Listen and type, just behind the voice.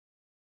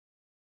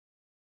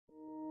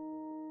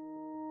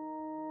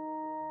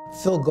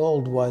Phil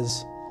Gold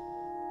was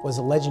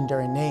a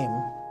legendary name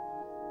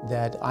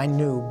that I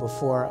knew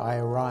before I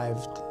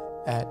arrived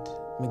at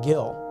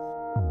McGill.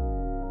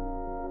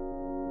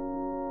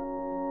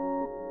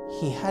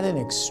 He had an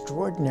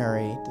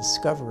extraordinary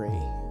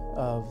discovery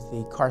of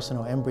the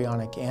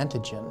carcinoembryonic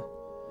antigen,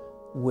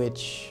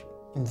 which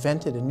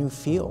invented a new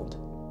field,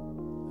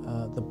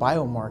 the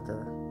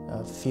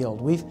biomarker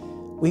field.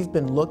 We've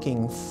been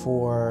looking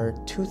for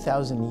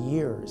 2,000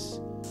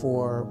 years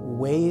for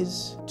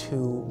ways to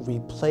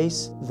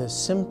replace the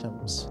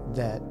symptoms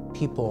that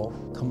people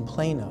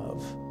complain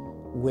of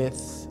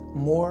with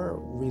more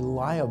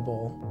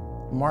reliable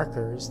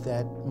markers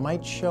that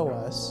might show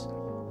us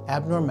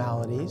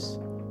abnormalities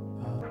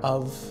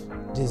of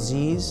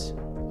disease,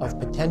 of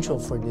potential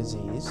for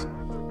disease,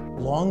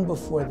 long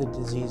before the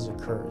disease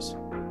occurs.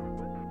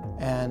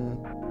 And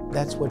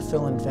that's what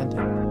Phil invented.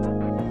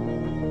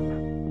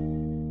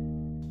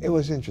 It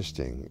was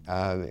interesting,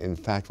 in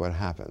fact, what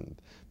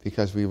happened,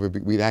 because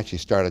we'd actually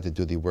started to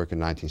do the work in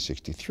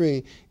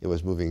 1963. It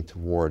was moving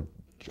toward,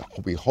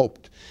 we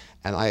hoped,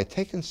 and I had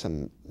taken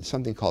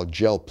something called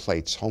gel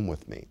plates home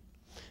with me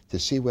to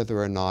see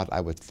whether or not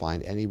I would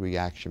find any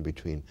reaction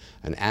between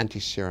an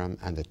antiserum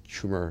and the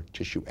tumor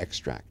tissue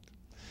extract.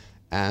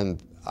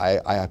 And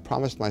I had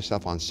promised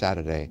myself on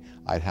Saturday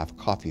I'd have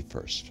coffee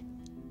first.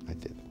 I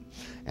did.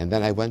 And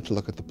then I went to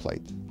look at the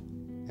plate.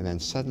 And then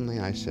suddenly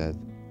I said,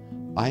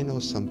 I know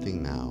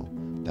something now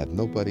that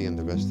nobody in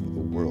the rest of the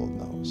world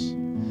knows.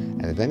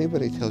 And if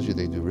anybody tells you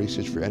they do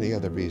research for any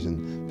other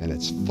reason, then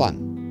it's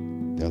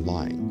fun. They're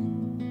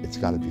lying. It's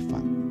got to be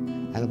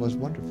fun. And it was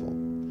wonderful.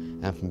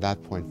 And from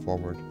that point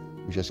forward,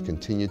 we just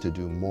continued to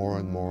do more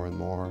and more and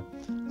more.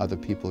 Other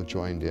people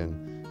joined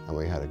in, and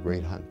we had a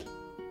great hunt.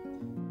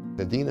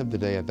 The dean of the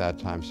day at that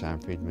time,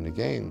 Sam Friedman,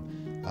 again,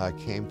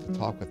 came to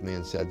talk with me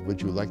and said,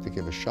 would you like to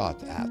give a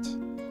shot at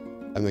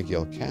a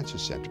McGill Cancer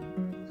Center?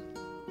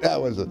 It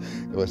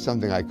was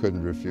something I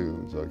couldn't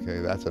refuse, okay?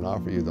 That's an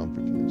offer you don't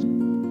refuse.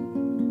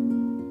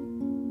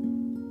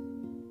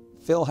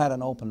 Phil had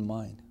an open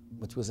mind,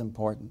 which was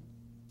important.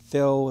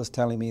 Phil was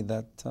telling me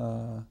that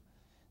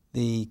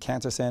the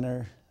cancer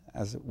center,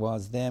 as it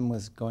was then,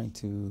 was going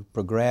to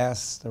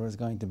progress. There was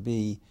going to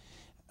be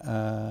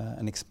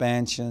an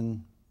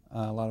expansion,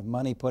 a lot of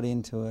money put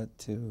into it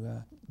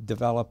to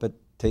develop it,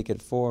 take it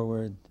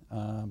forward,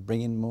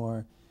 bring in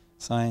more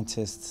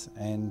scientists,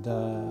 and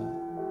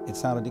it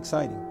sounded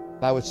exciting.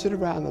 I would sit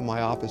around in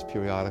my office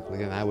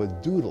periodically and I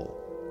would doodle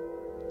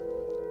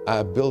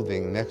a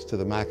building next to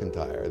the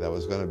McIntyre that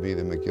was going to be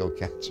the McGill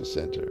Cancer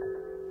Center.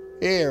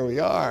 Here we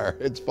are,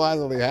 it's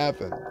finally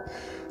happened.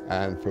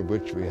 And for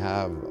which we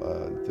have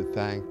to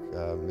thank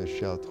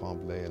Michel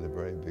Tremblay in a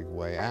very big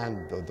way,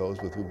 and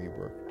those with whom he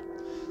worked.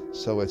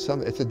 So it's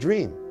a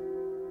dream,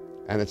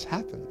 and it's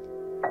happened.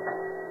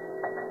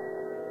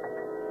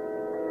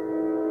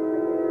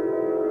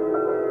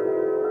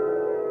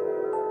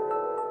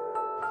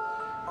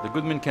 The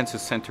Goodman Cancer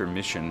Center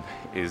mission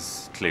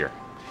is clear.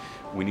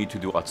 We need to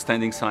do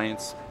outstanding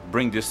science,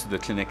 bring this to the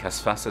clinic as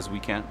fast as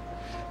we can,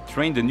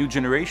 train the new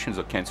generations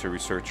of cancer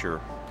researchers,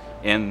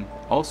 and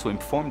also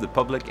inform the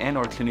public and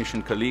our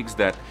clinician colleagues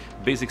that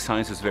basic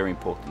science is very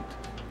important.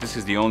 This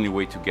is the only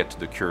way to get to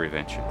the cure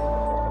eventually.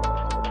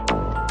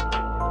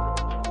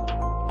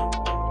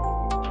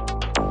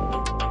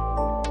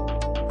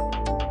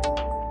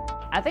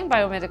 I think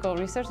biomedical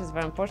research is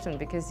very important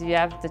because you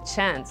have the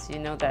chance,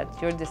 that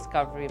your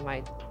discovery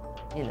might,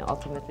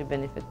 ultimately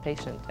benefit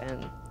patients,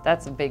 and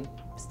that's a big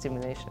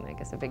stimulation, I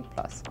guess, a big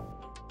plus.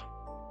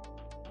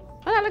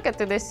 When I look at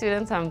today's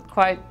students, I'm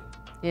quite,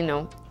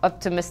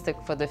 optimistic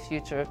for the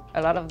future.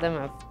 A lot of them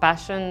have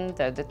passion,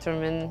 they're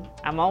determined.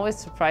 I'm always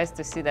surprised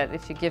to see that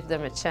if you give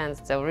them a chance,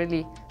 they'll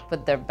really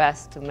put their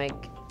best to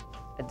make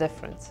a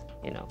difference,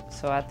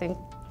 So I think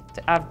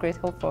I have great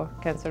hope for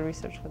cancer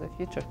research for the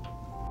future.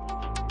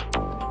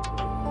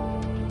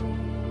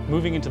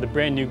 Moving into the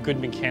brand new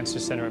Goodman Cancer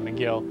Center at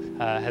McGill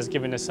has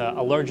given us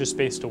a larger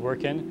space to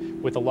work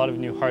in with a lot of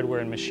new hardware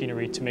and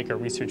machinery to make our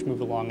research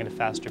move along at a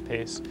faster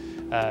pace.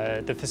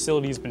 The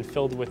facility has been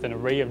filled with an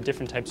array of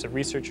different types of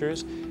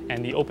researchers,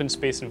 and the open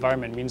space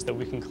environment means that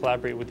we can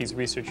collaborate with these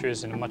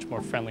researchers in a much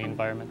more friendly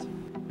environment.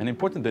 An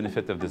important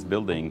benefit of this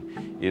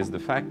building is the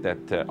fact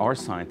that our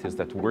scientists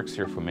that works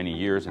here for many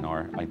years and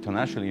are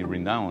internationally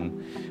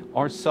renowned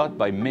are sought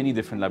by many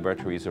different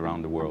laboratories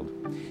around the world.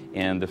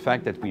 And the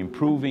fact that we're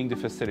improving the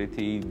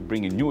facility,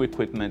 bringing new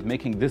equipment,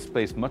 making this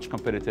place much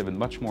competitive and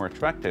much more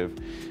attractive,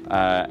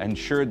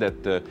 ensure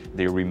that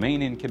they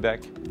remain in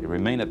Quebec, they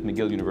remain at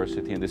McGill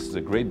University, and this is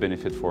a great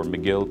benefit for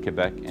McGill,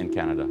 Quebec, and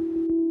Canada.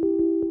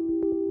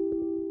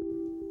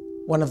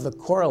 One of the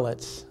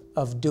correlates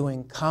of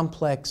doing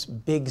complex,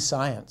 big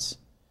science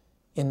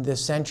in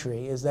this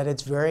century is that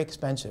it's very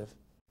expensive.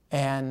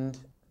 And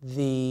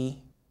the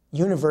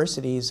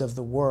universities of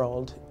the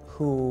world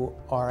who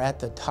are at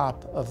the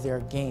top of their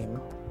game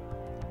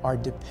are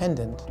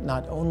dependent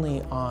not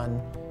only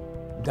on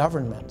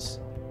governments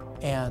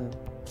and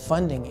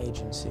funding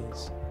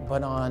agencies,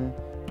 but on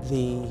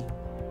the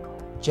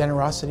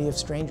generosity of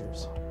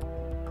strangers.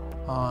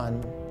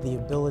 on the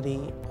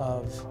ability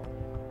of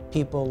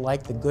people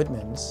like the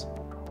Goodmans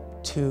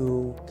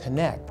to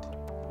connect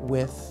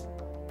with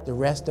the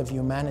rest of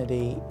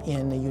humanity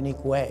in a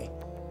unique way.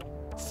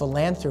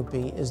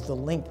 Philanthropy is the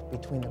link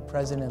between the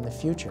present and the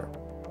future,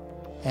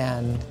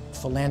 and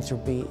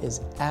philanthropy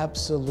is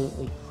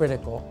absolutely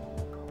critical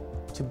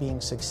to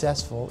being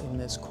successful in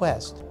this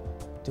quest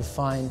to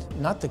find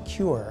not the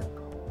cure,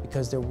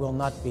 because there will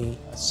not be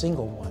a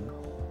single one,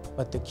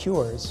 but the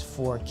cures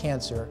for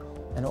cancer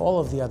and all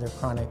of the other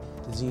chronic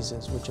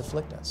diseases which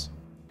afflict us.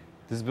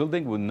 This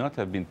building would not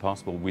have been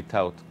possible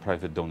without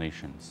private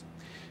donations.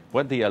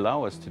 What they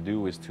allow us to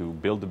do is to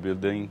build the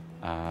building,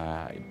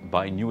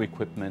 buy new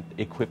equipment,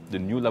 equip the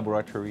new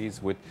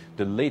laboratories with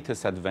the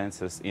latest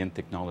advances in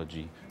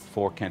technology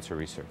for cancer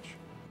research.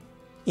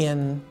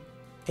 In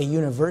a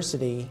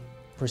university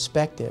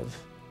perspective,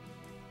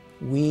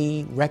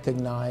 we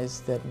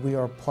recognize that we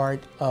are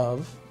part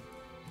of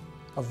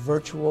a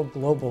virtual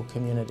global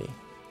community,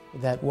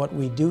 that what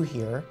we do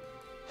here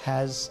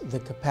has the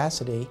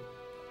capacity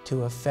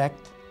to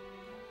affect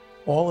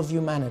all of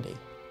humanity.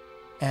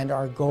 And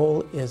our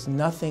goal is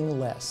nothing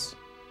less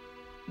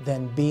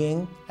than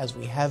being, as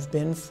we have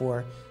been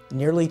for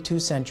nearly 2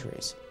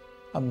 centuries,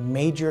 a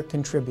major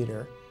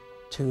contributor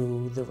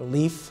to the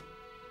relief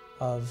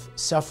of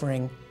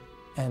suffering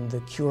and the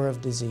cure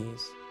of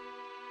disease.